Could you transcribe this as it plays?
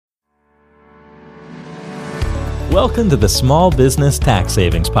Welcome to the Small Business Tax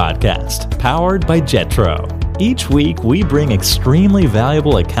Savings Podcast, powered by Jetro. Each week, we bring extremely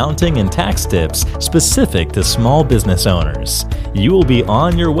valuable accounting and tax tips specific to small business owners. You will be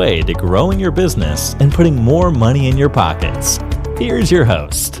on your way to growing your business and putting more money in your pockets. Here's your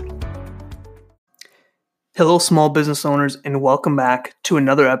host. Hello, small business owners, and welcome back to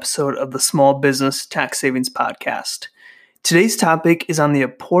another episode of the Small Business Tax Savings Podcast. Today's topic is on the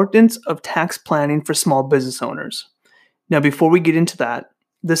importance of tax planning for small business owners. Now, before we get into that,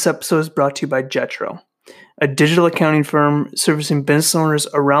 this episode is brought to you by Jetro, a digital accounting firm servicing business owners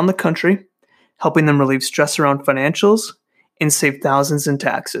around the country, helping them relieve stress around financials and save thousands in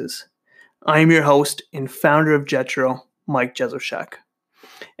taxes. I am your host and founder of Jetro, Mike Jezoshek.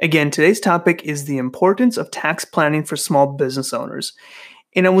 Again, today's topic is the importance of tax planning for small business owners.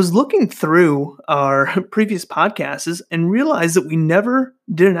 And I was looking through our previous podcasts and realized that we never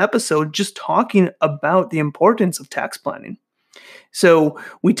did an episode just talking about the importance of tax planning. So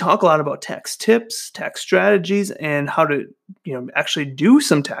we talk a lot about tax tips, tax strategies, and how to actually do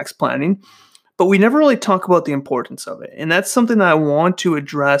some tax planning, but we never really talk about the importance of it. And that's something that I want to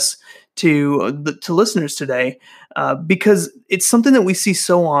address to listeners today, because it's something that we see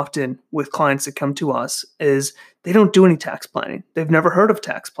so often with clients that come to us is they don't do any tax planning. They've never heard of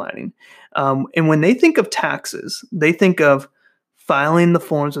tax planning. And when they think of taxes, they think of filing the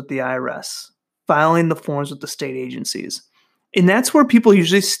forms with the IRS, filing the forms with the state agencies. And that's where people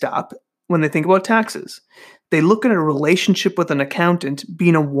usually stop when they think about taxes. They look at a relationship with an accountant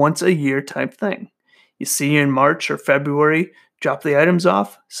being a once a year type thing. You see you in March or February, drop the items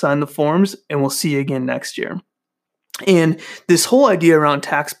off, sign the forms, and we'll see you again next year. And this whole idea around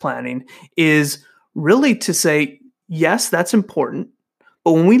tax planning is really to say, yes, that's important.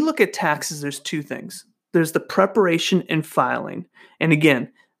 But when we look at taxes, there's two things. There's the preparation and filing. And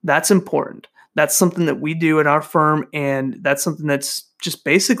again, that's important. That's something that we do at our firm. And that's something that's just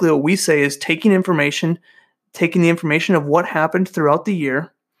basically what we say is taking the information of what happened throughout the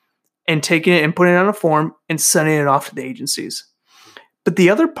year and taking it and putting it on a form and sending it off to the agencies. But the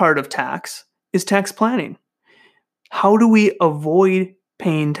other part of tax is tax planning. How do we avoid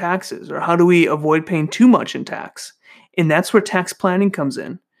paying taxes, or how do we avoid paying too much in tax? And that's where tax planning comes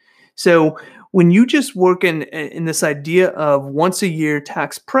in. So when you just work in this idea of once a year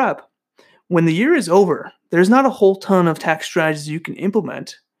tax prep, when the year is over, there's not a whole ton of tax strategies you can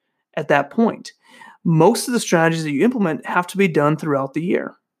implement at that point. Most of the strategies that you implement have to be done throughout the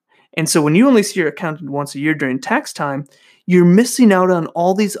year. And so when you only see your accountant once a year during tax time, you're missing out on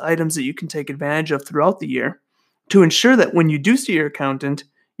all these items that you can take advantage of throughout the year to ensure that when you do see your accountant,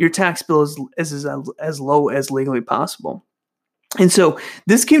 your tax bill is as low as legally possible. And so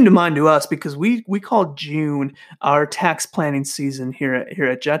this came to mind to us because we call June our tax planning season here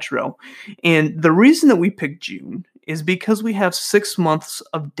at Jetro. And the reason that we picked June is because we have 6 months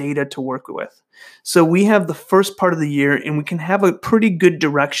of data to work with. So we have the first part of the year and we can have a pretty good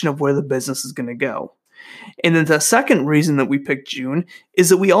direction of where the business is going to go. And then the second reason that we picked June is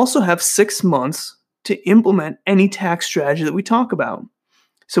that we also have 6 months to implement any tax strategy that we talk about.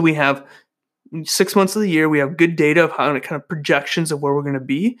 So we have 6 months of the year, we have good data of how kind of projections of where we're going to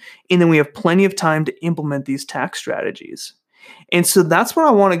be, and then we have plenty of time to implement these tax strategies. And so that's what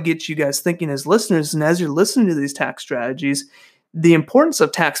I want to get you guys thinking as listeners, and as you're listening to these tax strategies, the importance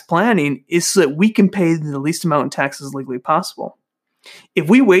of tax planning is so that we can pay the least amount in taxes legally possible. If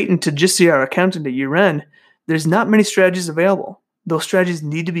we wait until just see our accountant at year end, there's not many strategies available. Those strategies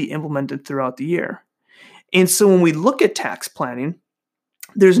need to be implemented throughout the year. And so when we look at tax planning,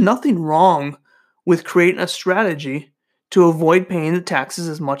 there's nothing wrong with creating a strategy to avoid paying the taxes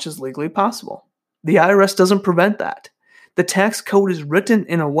as much as legally possible. The IRS doesn't prevent that. The tax code is written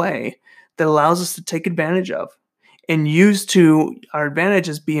in a way that allows us to take advantage of and use to our advantage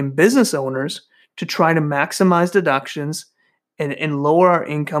as being business owners to try to maximize deductions and lower our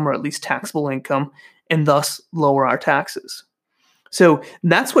income, or at least taxable income, and thus lower our taxes. So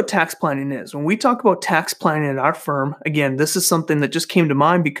that's what tax planning is. When we talk about tax planning at our firm, again, this is something that just came to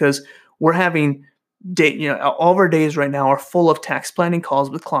mind because we're having all of our days right now are full of tax planning calls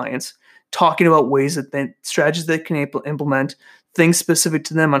with clients, talking about ways that strategies they can implement, things specific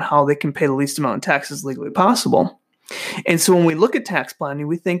to them on how they can pay the least amount in taxes legally possible. And so when we look at tax planning,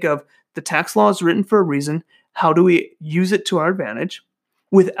 we think of the tax law is written for a reason. How do we use it to our advantage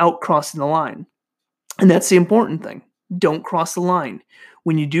without crossing the line? And that's the important thing. Don't cross the line.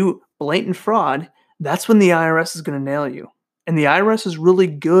 When you do blatant fraud, that's when the IRS is going to nail you. And the IRS is really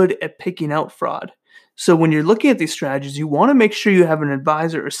good at picking out fraud. So when you're looking at these strategies, you want to make sure you have an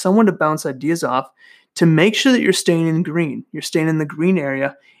advisor or someone to bounce ideas off to make sure that you're staying in green. You're staying in the green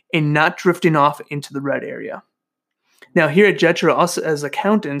area and not drifting off into the red area. Now, here at Jetro, us as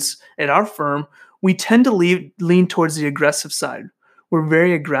accountants at our firm, we tend to lean towards the aggressive side. We're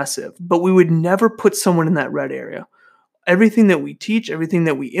very aggressive, but we would never put someone in that red area. Everything that we teach, everything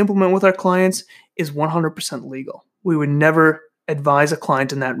that we implement with our clients is 100% legal. We would never advise a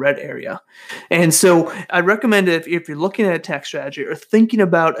client in that red area. And so I recommend if you're looking at a tax strategy or thinking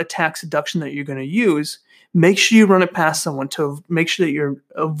about a tax deduction that you're going to use, make sure you run it past someone to make sure that you're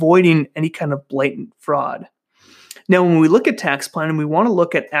avoiding any kind of blatant fraud. Now, when we look at tax planning, we want to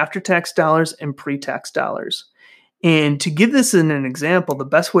look at after-tax dollars and pre-tax dollars. And to give this an example, the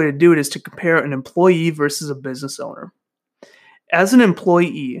best way to do it is to compare an employee versus a business owner. As an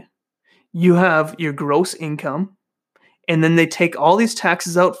employee, you have your gross income, and then they take all these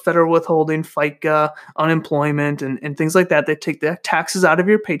taxes out, federal withholding, FICA, unemployment, and things like that. They take the taxes out of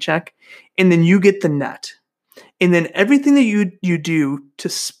your paycheck, and then you get the net. And then everything that you do to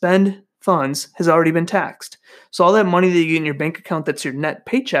spend funds has already been taxed. So all that money that you get in your bank account that's your net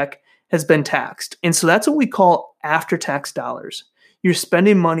paycheck has been taxed. And so that's what we call after-tax dollars. You're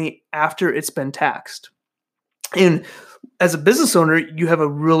spending money after it's been taxed. And as a business owner, you have a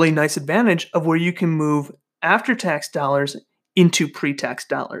really nice advantage of where you can move after-tax dollars into pre-tax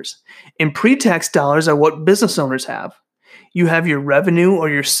dollars. And pre-tax dollars are what business owners have. You have your revenue or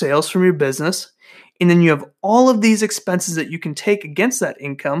your sales from your business, and then you have all of these expenses that you can take against that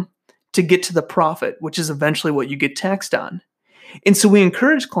income to get to the profit, which is eventually what you get taxed on. And so we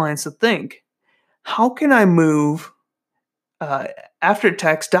encourage clients to think, how can I move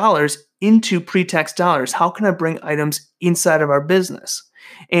after-tax dollars into pre-tax dollars? How can I bring items inside of our business?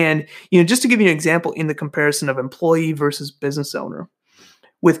 And just to give you an example in the comparison of employee versus business owner,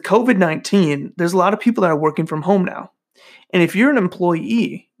 with COVID-19, there's a lot of people that are working from home now. And if you're an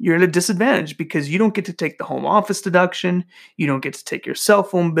employee, you're at a disadvantage because you don't get to take the home office deduction, you don't get to take your cell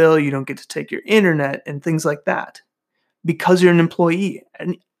phone bill, you don't get to take your internet and things like that because you're an employee.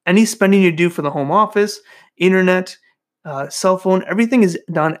 And any spending you do for the home office, internet, cell phone, everything is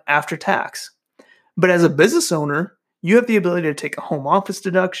done after tax. But as a business owner, you have the ability to take a home office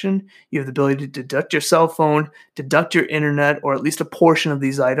deduction, you have the ability to deduct your cell phone, deduct your internet, or at least a portion of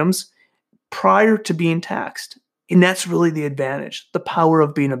these items prior to being taxed. And that's really the advantage, the power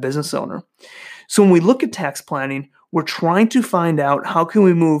of being a business owner. So when we look at tax planning, we're trying to find out how can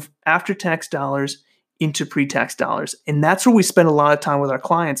we move after-tax dollars into pre-tax dollars. And that's where we spend a lot of time with our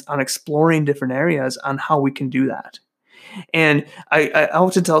clients on exploring different areas on how we can do that. And I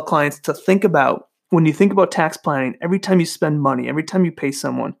often tell clients to think about, when you think about tax planning, every time you spend money, every time you pay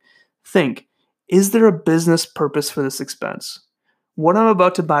someone, think, is there a business purpose for this expense? What I'm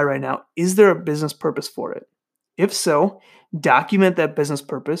about to buy right now, is there a business purpose for it? If so, document that business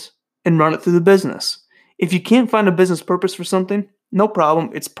purpose and run it through the business. If you can't find a business purpose for something, no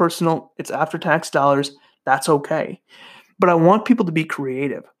problem. It's personal. It's after-tax dollars. That's okay. But I want people to be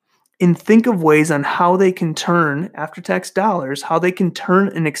creative and think of ways on how they can turn after-tax dollars, how they can turn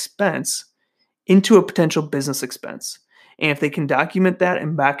an expense into a potential business expense. And if they can document that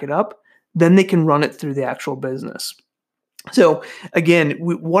and back it up, then they can run it through the actual business. So again,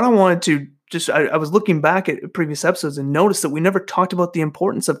 what I wanted to I was looking back at previous episodes and noticed that we never talked about the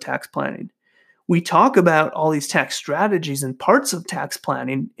importance of tax planning. We talk about all these tax strategies and parts of tax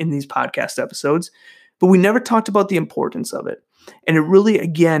planning in these podcast episodes, but we never talked about the importance of it. And it really,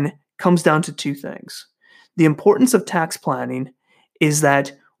 again, comes down to two things. The importance of tax planning is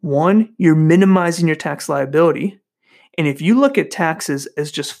that, one, you're minimizing your tax liability. And if you look at taxes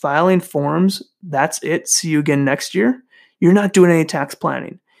as just filing forms, that's it, see you again next year, you're not doing any tax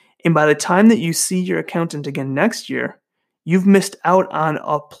planning. And by the time that you see your accountant again next year, you've missed out on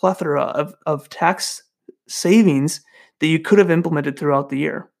a plethora of tax savings that you could have implemented throughout the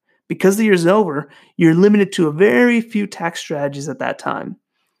year. Because the year's over, you're limited to a very few tax strategies at that time.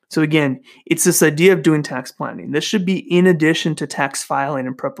 So again, it's this idea of doing tax planning. This should be in addition to tax filing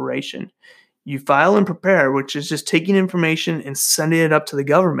and preparation. You file and prepare, which is just taking information and sending it up to the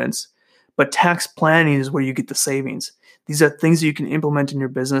governments. But tax planning is where you get the savings. These are things that you can implement in your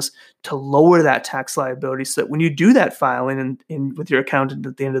business to lower that tax liability so that when you do that filing and with your accountant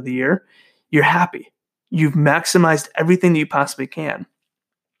at the end of the year, you're happy. You've maximized everything that you possibly can.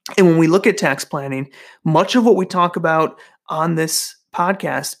 And when we look at tax planning, much of what we talk about on this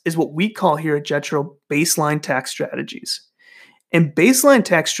podcast is what we call here at Jetro baseline tax strategies. And baseline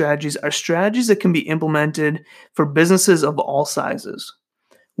tax strategies are strategies that can be implemented for businesses of all sizes.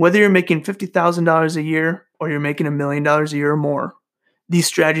 Whether you're making $50,000 a year or you're making $1 million a year or more, these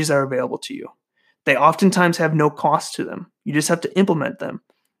strategies are available to you. They oftentimes have no cost to them. You just have to implement them.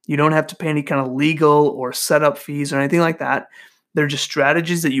 You don't have to pay any kind of legal or setup fees or anything like that. They're just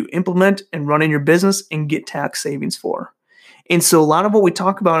strategies that you implement and run in your business and get tax savings for. And so a lot of what we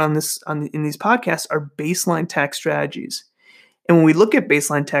talk about in these podcasts are baseline tax strategies. And when we look at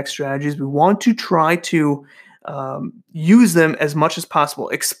baseline tax strategies, we want to try to use them as much as possible,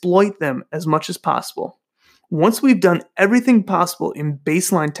 exploit them as much as possible. Once we've done everything possible in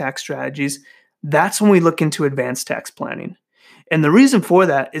baseline tax strategies, that's when we look into advanced tax planning. And the reason for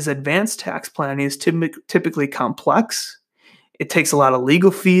that is advanced tax planning is typically complex. It takes a lot of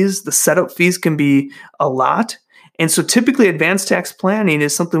legal fees. The setup fees can be a lot. And so typically advanced tax planning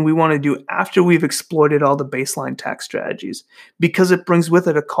is something we want to do after we've exploited all the baseline tax strategies because it brings with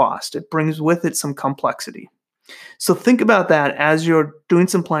it a cost. It brings with it some complexity. So think about that as you're doing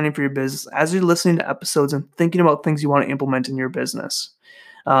some planning for your business, as you're listening to episodes and thinking about things you want to implement in your business.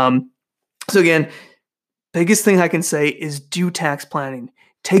 So again, biggest thing I can say is do tax planning.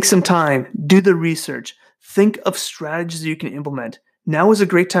 Take some time, do the research, think of strategies you can implement. Now is a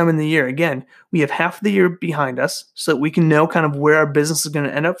great time in the year. Again, we have half of the year behind us so that we can know kind of where our business is going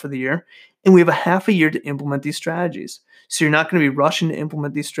to end up for the year. And we have a half a year to implement these strategies. So you're not going to be rushing to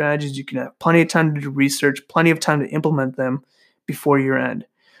implement these strategies. You can have plenty of time to do research, plenty of time to implement them before year end.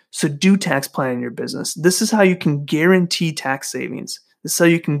 So do tax planning in your business. This is how you can guarantee tax savings. This is how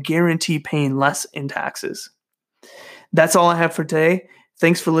you can guarantee paying less in taxes. That's all I have for today.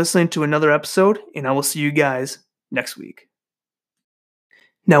 Thanks for listening to another episode, and I will see you guys next week.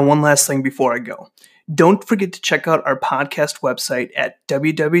 Now, one last thing before I go. Don't forget to check out our podcast website at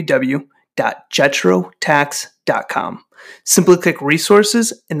www.jetrotax.com. Simply click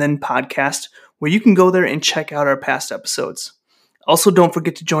resources and then podcast, where you can go there and check out our past episodes. Also, don't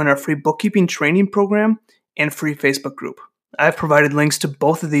forget to join our free bookkeeping training program and free Facebook group. I've provided links to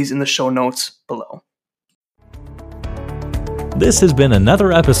both of these in the show notes below. This has been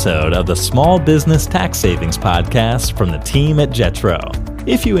another episode of the Small Business Tax Savings Podcast from the team at Jetro.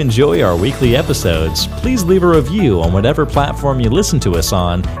 If you enjoy our weekly episodes, please leave a review on whatever platform you listen to us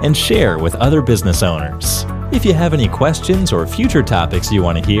on and share with other business owners. If you have any questions or future topics you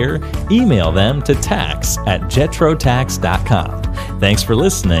want to hear, email them to tax@jetrotax.com. Thanks for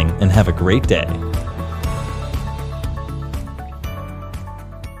listening and have a great day.